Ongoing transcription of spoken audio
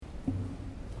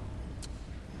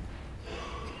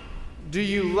Do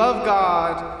you love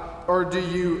God or do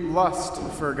you lust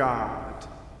for God?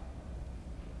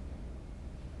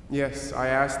 Yes, I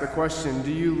ask the question,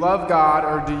 do you love God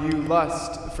or do you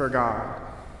lust for God?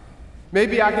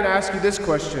 Maybe I can ask you this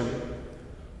question.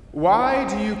 Why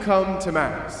do you come to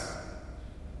Mass?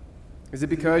 Is it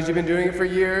because you've been doing it for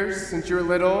years, since you were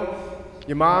little?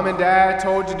 Your mom and dad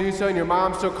told you to do so, and your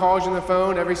mom still calls you on the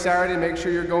phone every Saturday to make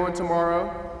sure you're going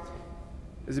tomorrow?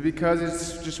 Is it because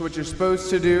it's just what you're supposed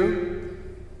to do?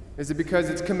 Is it because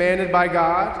it's commanded by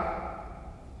God?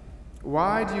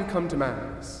 Why do you come to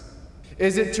Mass?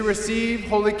 Is it to receive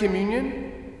Holy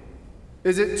Communion?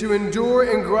 Is it to endure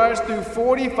and grudge through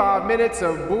 45 minutes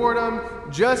of boredom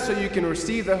just so you can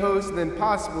receive the host and then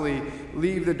possibly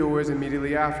leave the doors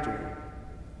immediately after?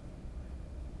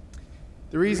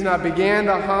 The reason I began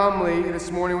the homily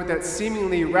this morning with that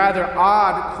seemingly rather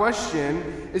odd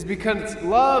question is because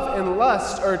love and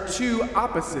lust are two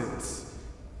opposites.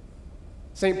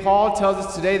 St. Paul tells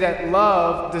us today that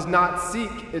love does not seek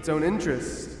its own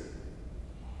interest.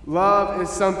 Love is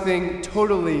something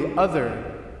totally other.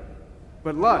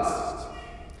 But lust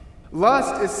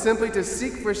is simply to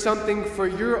seek for something for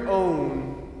your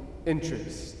own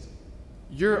interest,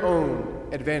 your own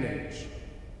advantage,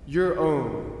 your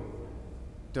own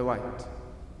delight.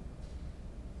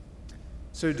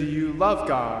 So do you love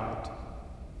God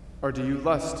or do you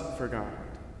lust for God?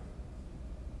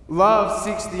 Love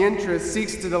seeks the interest,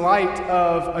 seeks the delight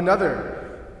of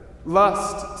another.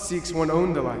 Lust seeks one's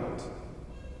own delight.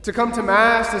 To come to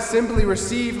Mass, to simply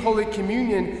receive Holy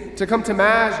Communion, to come to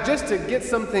Mass just to get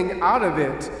something out of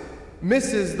it,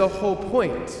 misses the whole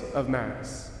point of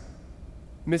Mass,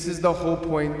 misses the whole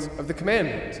point of the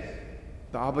commandment,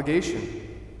 the obligation.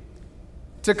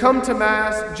 To come to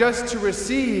Mass just to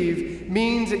receive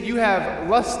means that you have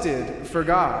lusted for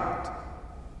God.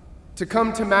 To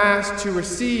come to Mass to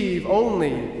receive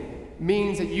only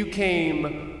means that you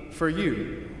came for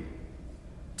you.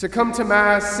 To come to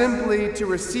Mass simply to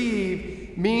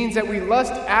receive means that we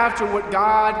lust after what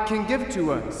God can give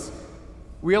to us.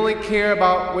 We only care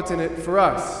about what's in it for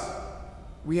us.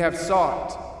 We have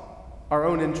sought our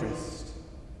own interest.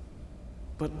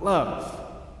 But love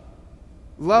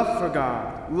for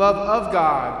God, love of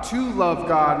God, to love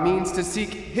God means to seek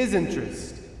His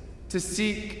interest, to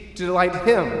seek to delight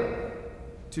Him,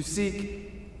 to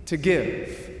seek to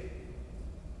give.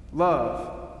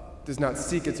 Love does not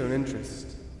seek its own interest.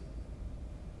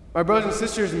 My brothers and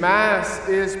sisters, Mass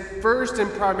is first and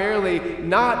primarily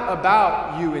not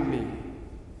about you and me.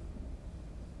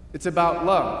 It's about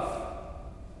love.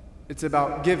 It's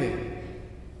about giving.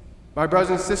 My brothers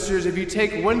and sisters, if you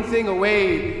take one thing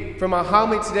away from our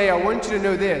homily today, I want you to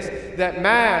know this, that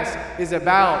Mass is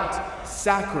about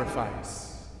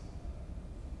sacrifice.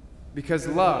 Because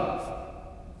love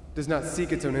does not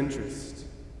seek its own interest.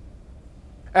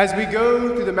 As we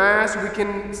go through the Mass, we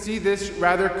can see this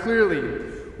rather clearly.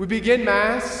 We begin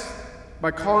Mass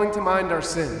by calling to mind our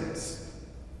sins.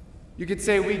 You could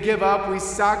say we give up, we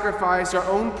sacrifice our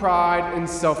own pride and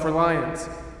self-reliance.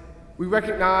 We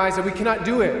recognize that we cannot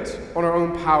do it on our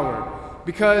own power,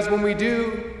 because when we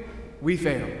do, we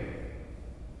fail.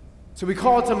 So we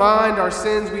call to mind our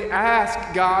sins, we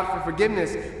ask God for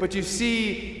forgiveness, but you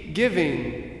see,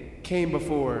 giving came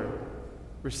before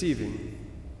receiving,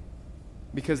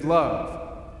 because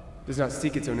love does not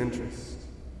seek its own interest.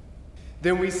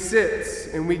 Then we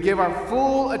sit and we give our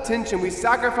full attention. We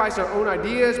sacrifice our own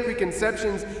ideas,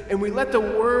 preconceptions, and we let the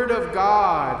Word of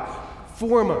God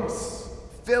form us,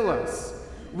 fill us.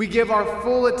 We give our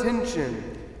full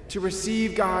attention to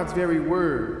receive God's very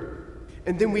Word.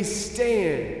 And then we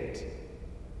stand.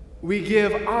 We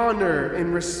give honor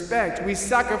and respect. We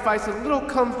sacrifice a little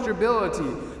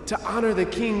comfortability to honor the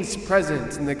King's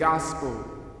presence in the gospel.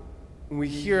 When we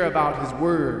hear about His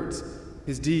words,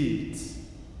 His deeds.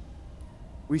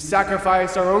 We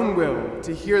sacrifice our own will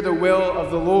to hear the will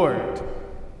of the Lord.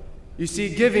 You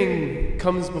see, giving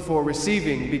comes before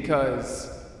receiving because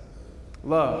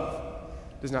love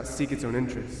does not seek its own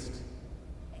interest.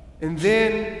 And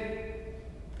then,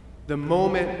 the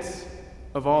moment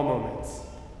of all moments.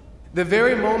 The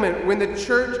very moment when the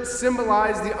church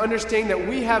symbolized the understanding that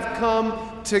we have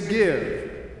come to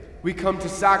give. We come to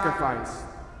sacrifice.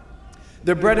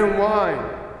 The bread and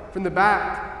wine from the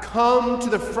back come to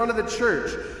the front of the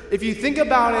church. If you think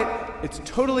about it, it's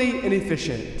totally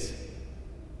inefficient.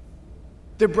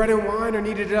 The bread and wine are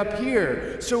needed up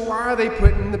here, so why are they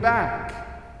put in the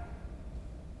back?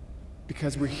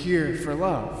 Because we're here for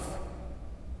love.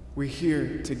 We're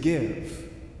here to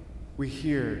give. We're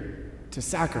here to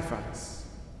sacrifice.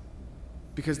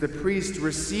 Because the priest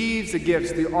receives the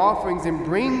gifts, the offerings, and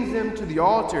brings them to the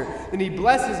altar. Then he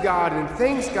blesses God and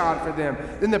thanks God for them.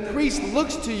 Then the priest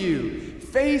looks to you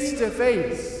face to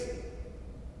face.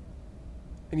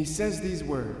 And he says these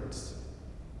words,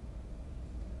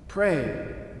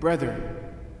 "Pray, brethren,"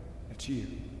 that's you,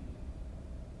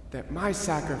 "that my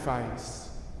sacrifice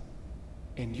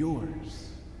and yours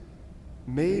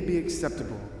may be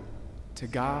acceptable to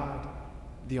God,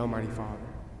 the Almighty Father."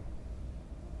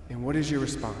 And what is your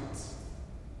response?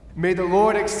 May the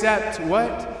Lord accept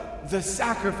what? The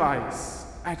sacrifice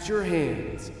at your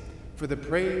hands for the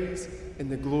praise and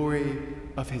the glory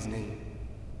of his name.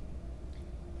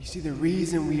 You see, the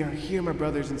reason we are here, my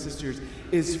brothers and sisters,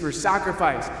 is for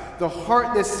sacrifice. The heart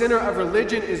and the center of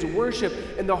religion is worship,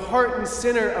 and the heart and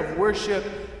center of worship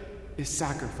is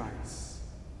sacrifice.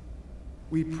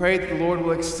 We pray that the Lord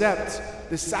will accept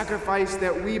the sacrifice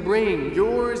that we bring,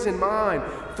 yours and mine,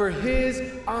 for his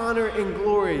honor and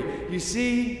glory. You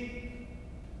see,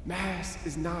 Mass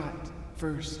is not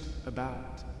first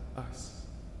about us.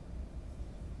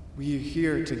 We are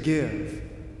here to give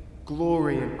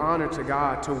glory and honor to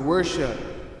God, to worship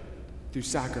through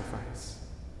sacrifice.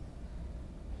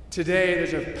 Today,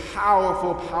 there's a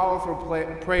powerful, powerful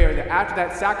prayer that after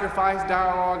that sacrifice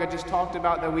dialogue I just talked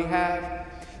about that we have,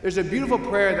 there's a beautiful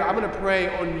prayer that I'm going to pray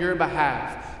on your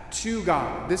behalf to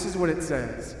God. This is what it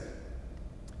says.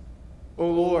 "O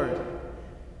Lord,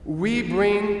 we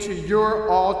bring to your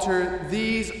altar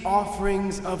these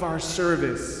offerings of our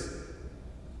service.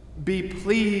 Be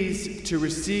pleased to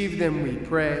receive them, we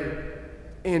pray,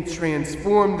 and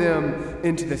transform them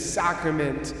into the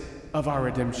sacrament of our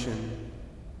redemption.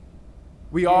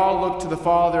 We all look to the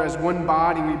Father as one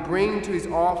body. We bring to his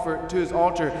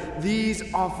altar these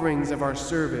offerings of our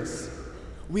service.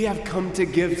 We have come to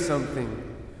give something.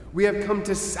 We have come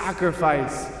to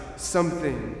sacrifice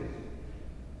something.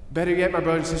 Better yet, my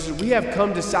brothers and sisters, we have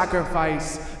come to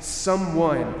sacrifice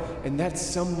someone, and that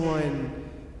someone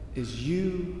is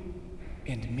you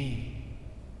and me.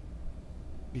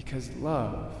 Because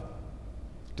love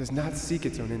does not seek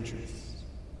its own interests.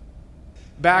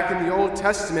 Back in the Old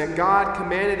Testament, God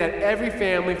commanded that every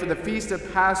family for the feast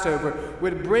of Passover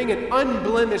would bring an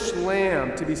unblemished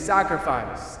lamb to be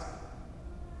sacrificed.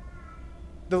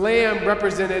 The lamb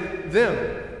represented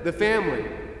them, the family.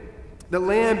 The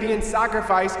lamb being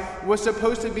sacrificed was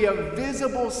supposed to be a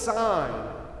visible sign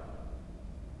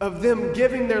of them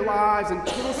giving their lives in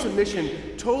total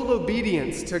submission, total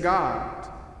obedience to God.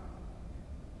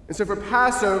 And so for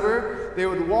Passover, they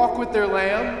would walk with their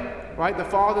lamb, right, the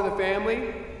father of the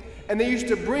family, and they used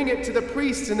to bring it to the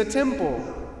priests in the temple.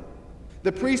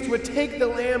 The priest would take the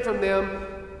lamb from them,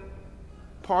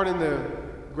 pardon the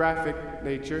graphic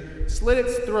nature, slit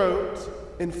its throat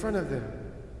in front of them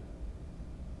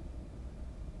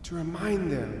to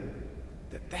remind them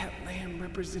that that lamb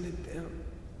represented them.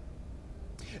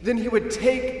 Then he would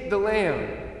take the lamb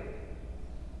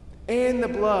and the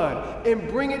blood and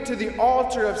bring it to the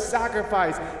altar of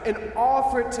sacrifice and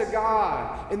offer it to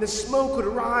God, and the smoke would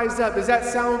rise up. Does that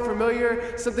sound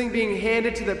familiar? Something being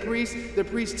handed to the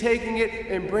priest taking it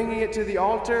and bringing it to the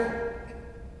altar?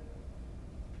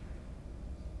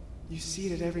 You see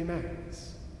it at every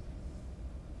Mass.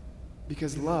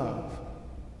 Because love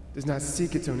does not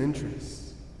seek its own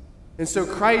interests. And so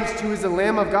Christ, who is the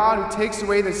Lamb of God who takes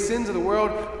away the sins of the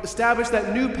world, established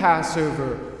that new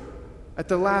Passover at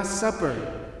the Last Supper,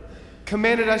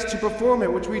 commanded us to perform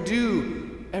it, which we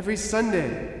do every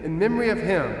Sunday in memory of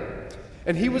him.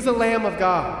 And he was the Lamb of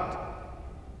God,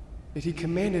 yet he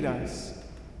commanded us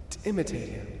to imitate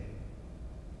him,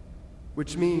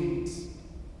 which means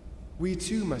we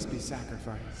too must be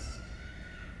sacrificed.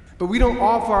 But we don't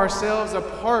offer ourselves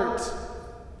apart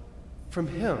from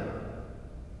him.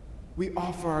 We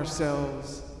offer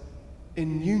ourselves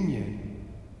in union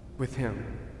with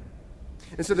him.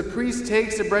 And so the priest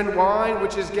takes the bread and wine,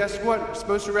 which is, guess what,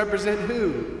 supposed to represent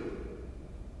who?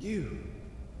 You.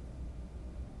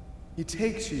 He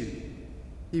takes you.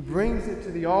 He brings it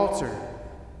to the altar.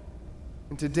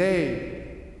 And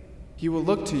today, he will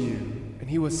look to you and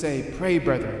he will say, "Pray,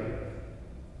 brethren,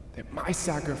 that my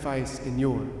sacrifice and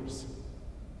yours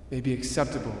may be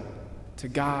acceptable to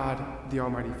God, the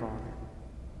Almighty Father."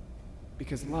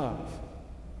 Because love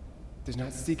does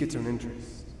not seek its own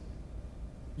interest.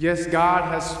 Yes, God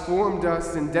has formed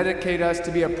us and dedicated us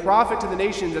to be a prophet to the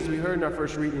nations, as we heard in our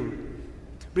first reading.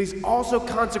 But he's also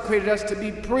consecrated us to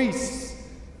be priests.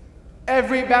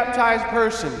 Every baptized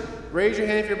person, raise your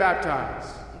hand if you're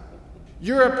baptized.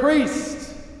 You're a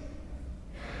priest.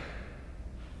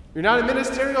 You're not a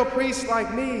ministerial priest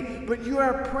like me, but you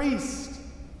are a priest.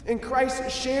 And Christ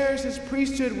shares his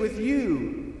priesthood with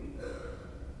you.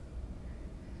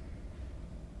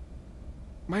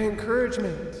 my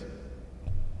encouragement.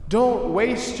 Don't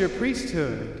waste your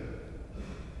priesthood.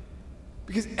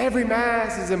 Because every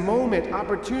Mass is a moment,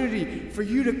 opportunity for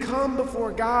you to come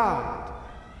before God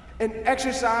and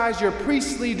exercise your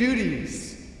priestly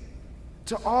duties,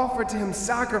 to offer to Him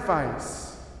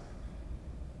sacrifice,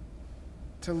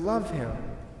 to love Him.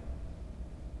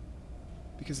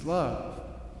 Because love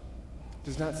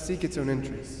does not seek its own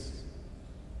interests.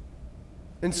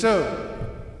 And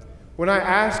so, when I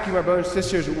ask you, my brothers and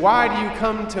sisters, why do you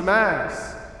come to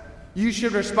Mass? You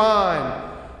should respond,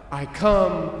 I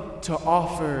come to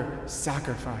offer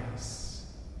sacrifice.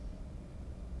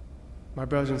 My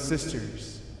brothers and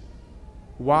sisters,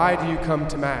 why do you come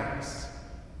to Mass?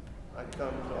 I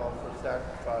come to offer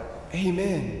sacrifice.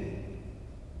 Amen.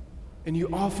 And you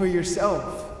offer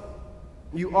yourself.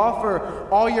 You offer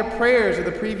all your prayers of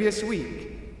the previous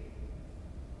week,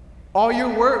 all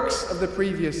your works of the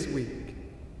previous week,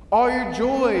 all your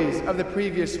joys of the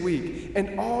previous week,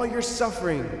 and all your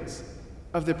sufferings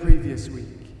of the previous week.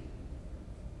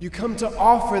 You come to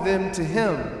offer them to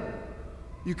Him.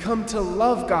 You come to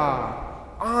love God,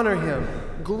 honor Him,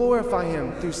 glorify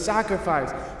Him through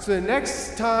sacrifice. So the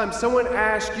next time someone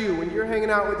asks you when you're hanging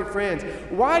out with your friends,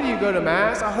 why do you go to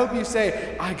Mass? I hope you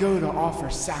say, I go to offer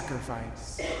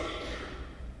sacrifice.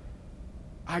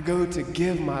 I go to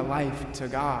give my life to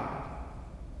God.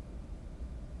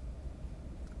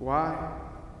 Why?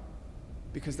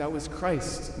 Because that was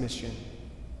Christ's mission.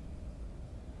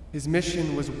 His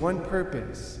mission was one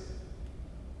purpose: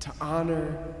 to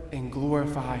honor and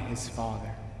glorify His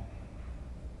Father.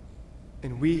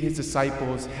 And we, His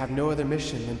disciples, have no other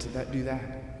mission than to do that.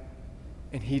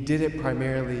 And He did it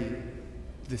primarily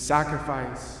through the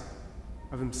sacrifice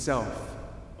of Himself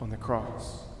on the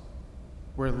cross,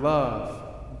 where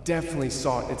love definitely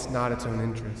sought not its own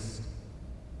interest,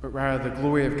 but rather the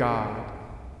glory of God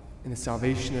and the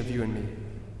salvation of you and me.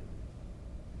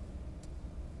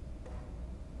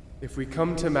 If we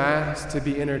come to Mass to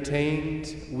be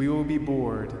entertained, we will be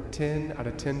bored 10 out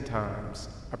of 10 times.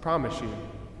 I promise you.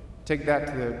 Take that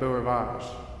to the Beau Rivage.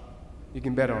 You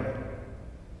can bet on it.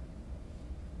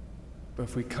 But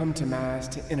if we come to Mass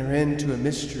to enter into a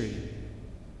mystery,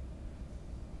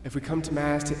 if we come to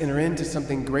Mass to enter into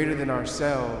something greater than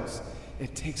ourselves,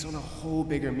 it takes on a whole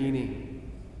bigger meaning.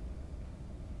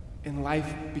 And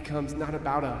life becomes not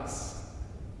about us,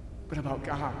 but about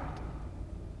God.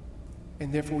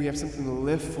 And therefore we have something to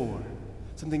live for,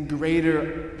 something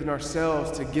greater than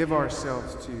ourselves to give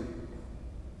ourselves to.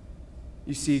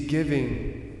 You see,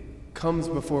 giving comes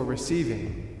before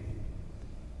receiving.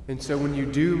 And so when you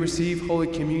do receive Holy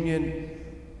Communion,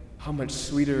 how much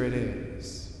sweeter it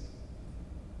is.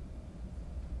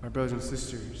 My brothers and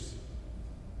sisters,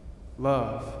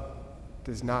 love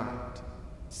does not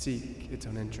seek its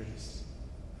own interests.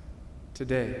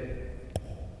 Today,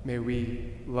 may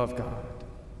we love God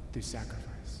through sacrifice.